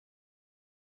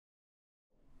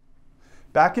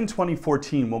Back in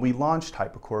 2014, when we launched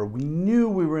Hypercore, we knew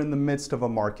we were in the midst of a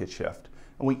market shift,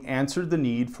 and we answered the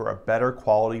need for a better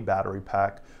quality battery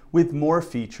pack with more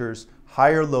features,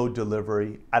 higher load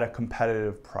delivery at a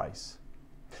competitive price.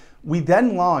 We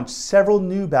then launched several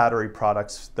new battery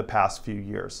products the past few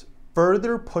years,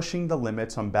 further pushing the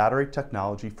limits on battery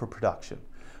technology for production.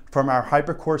 From our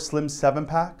Hypercore Slim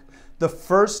 7-pack, the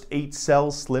first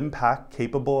 8-cell slim pack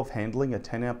capable of handling a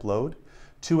 10 amp load,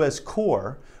 to as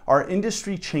core, our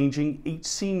industry-changing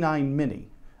HC9 Mini,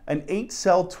 an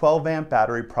 8-cell 12 amp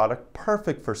battery product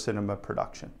perfect for cinema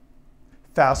production.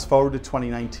 Fast forward to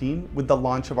 2019, with the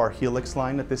launch of our Helix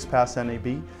line at this past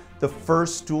NAB, the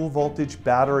first dual voltage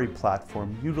battery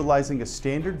platform utilizing a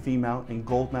standard V-mount and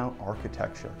gold mount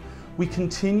architecture. We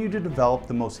continue to develop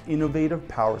the most innovative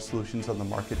power solutions on the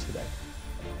market today.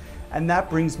 And that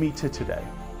brings me to today.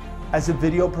 As a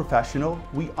video professional,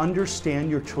 we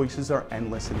understand your choices are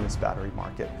endless in this battery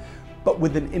market. But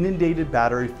with an inundated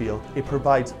battery field, it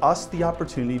provides us the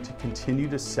opportunity to continue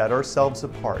to set ourselves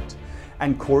apart.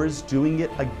 And Core is doing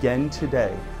it again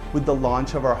today with the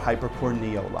launch of our Hypercore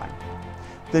NEO line.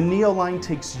 The NEO line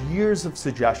takes years of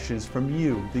suggestions from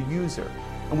you, the user,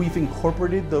 and we've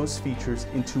incorporated those features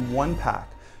into one pack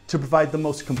to provide the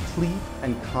most complete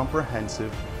and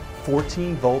comprehensive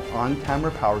 14-volt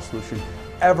on-camera power solution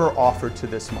ever offered to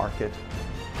this market.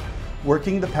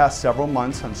 Working the past several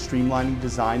months on streamlining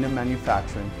design and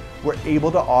manufacturing, we're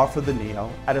able to offer the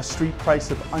NEO at a street price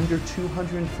of under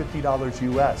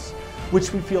 $250 US,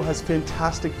 which we feel has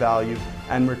fantastic value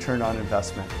and return on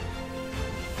investment.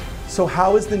 So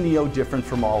how is the NEO different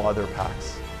from all other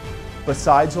packs?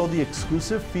 Besides all the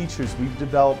exclusive features we've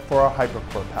developed for our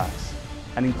Hypercore packs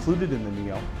and included in the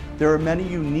NEO, there are many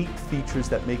unique features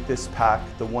that make this pack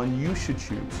the one you should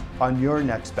choose on your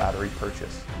next battery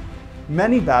purchase.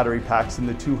 Many battery packs in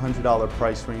the $200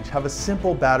 price range have a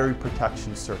simple battery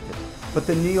protection circuit, but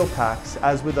the NEO packs,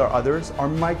 as with our others, are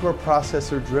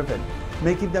microprocessor driven,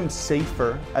 making them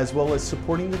safer as well as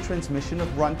supporting the transmission of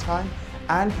runtime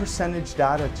and percentage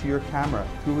data to your camera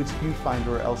through its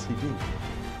viewfinder or LCD.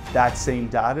 That same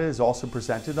data is also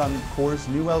presented on Core's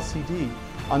new LCD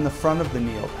on the front of the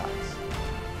NEO packs.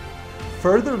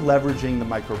 Further leveraging the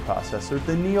microprocessor,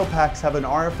 the NEO packs have an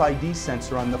RFID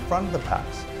sensor on the front of the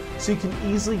packs, so you can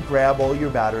easily grab all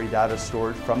your battery data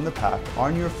stored from the pack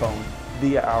on your phone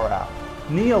via our app.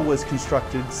 NEO was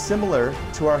constructed similar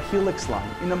to our Helix line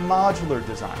in a modular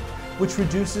design, which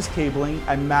reduces cabling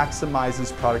and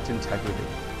maximizes product integrity.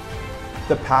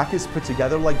 The pack is put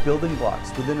together like building blocks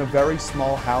within a very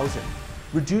small housing,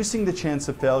 reducing the chance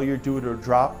of failure due to a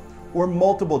drop or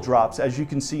multiple drops, as you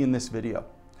can see in this video.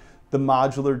 The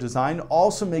modular design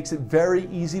also makes it very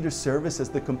easy to service as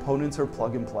the components are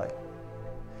plug and play.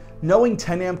 Knowing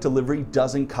 10 amp delivery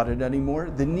doesn't cut it anymore,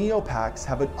 the NEO packs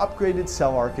have an upgraded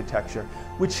cell architecture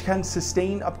which can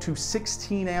sustain up to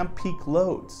 16 amp peak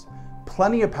loads.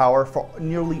 Plenty of power for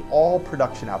nearly all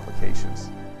production applications.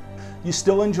 You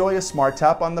still enjoy a smart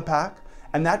tap on the pack,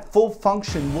 and that full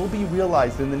function will be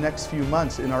realized in the next few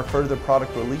months in our further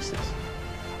product releases.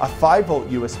 A 5-volt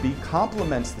USB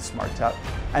complements the smart tap,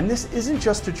 and this isn't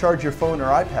just to charge your phone or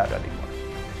iPad anymore.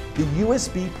 The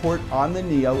USB port on the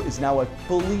NEO is now a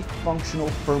fully functional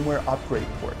firmware upgrade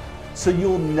port, so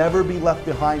you'll never be left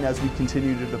behind as we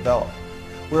continue to develop.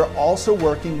 We're also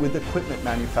working with equipment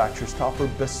manufacturers to offer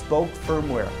bespoke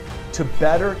firmware to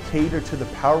better cater to the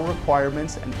power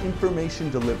requirements and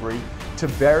information delivery to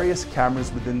various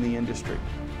cameras within the industry.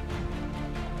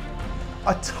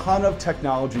 A ton of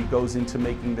technology goes into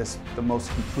making this the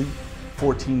most complete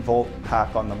 14-volt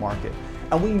pack on the market,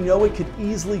 and we know it could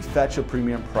easily fetch a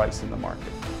premium price in the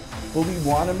market. But we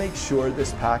want to make sure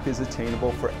this pack is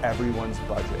attainable for everyone's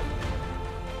budget.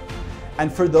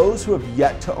 And for those who have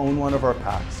yet to own one of our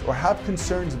packs or have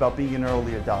concerns about being an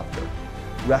early adopter,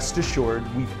 rest assured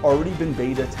we've already been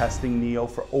beta testing NEO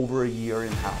for over a year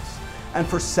in-house, and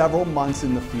for several months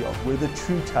in the field. We're the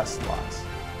true test lots.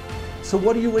 So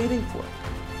what are you waiting for?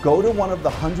 Go to one of the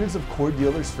hundreds of Core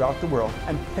dealers throughout the world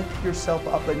and pick yourself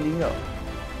up a NEO.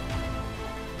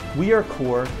 We are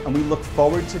Core, and we look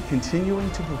forward to continuing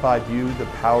to provide you the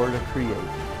power to create.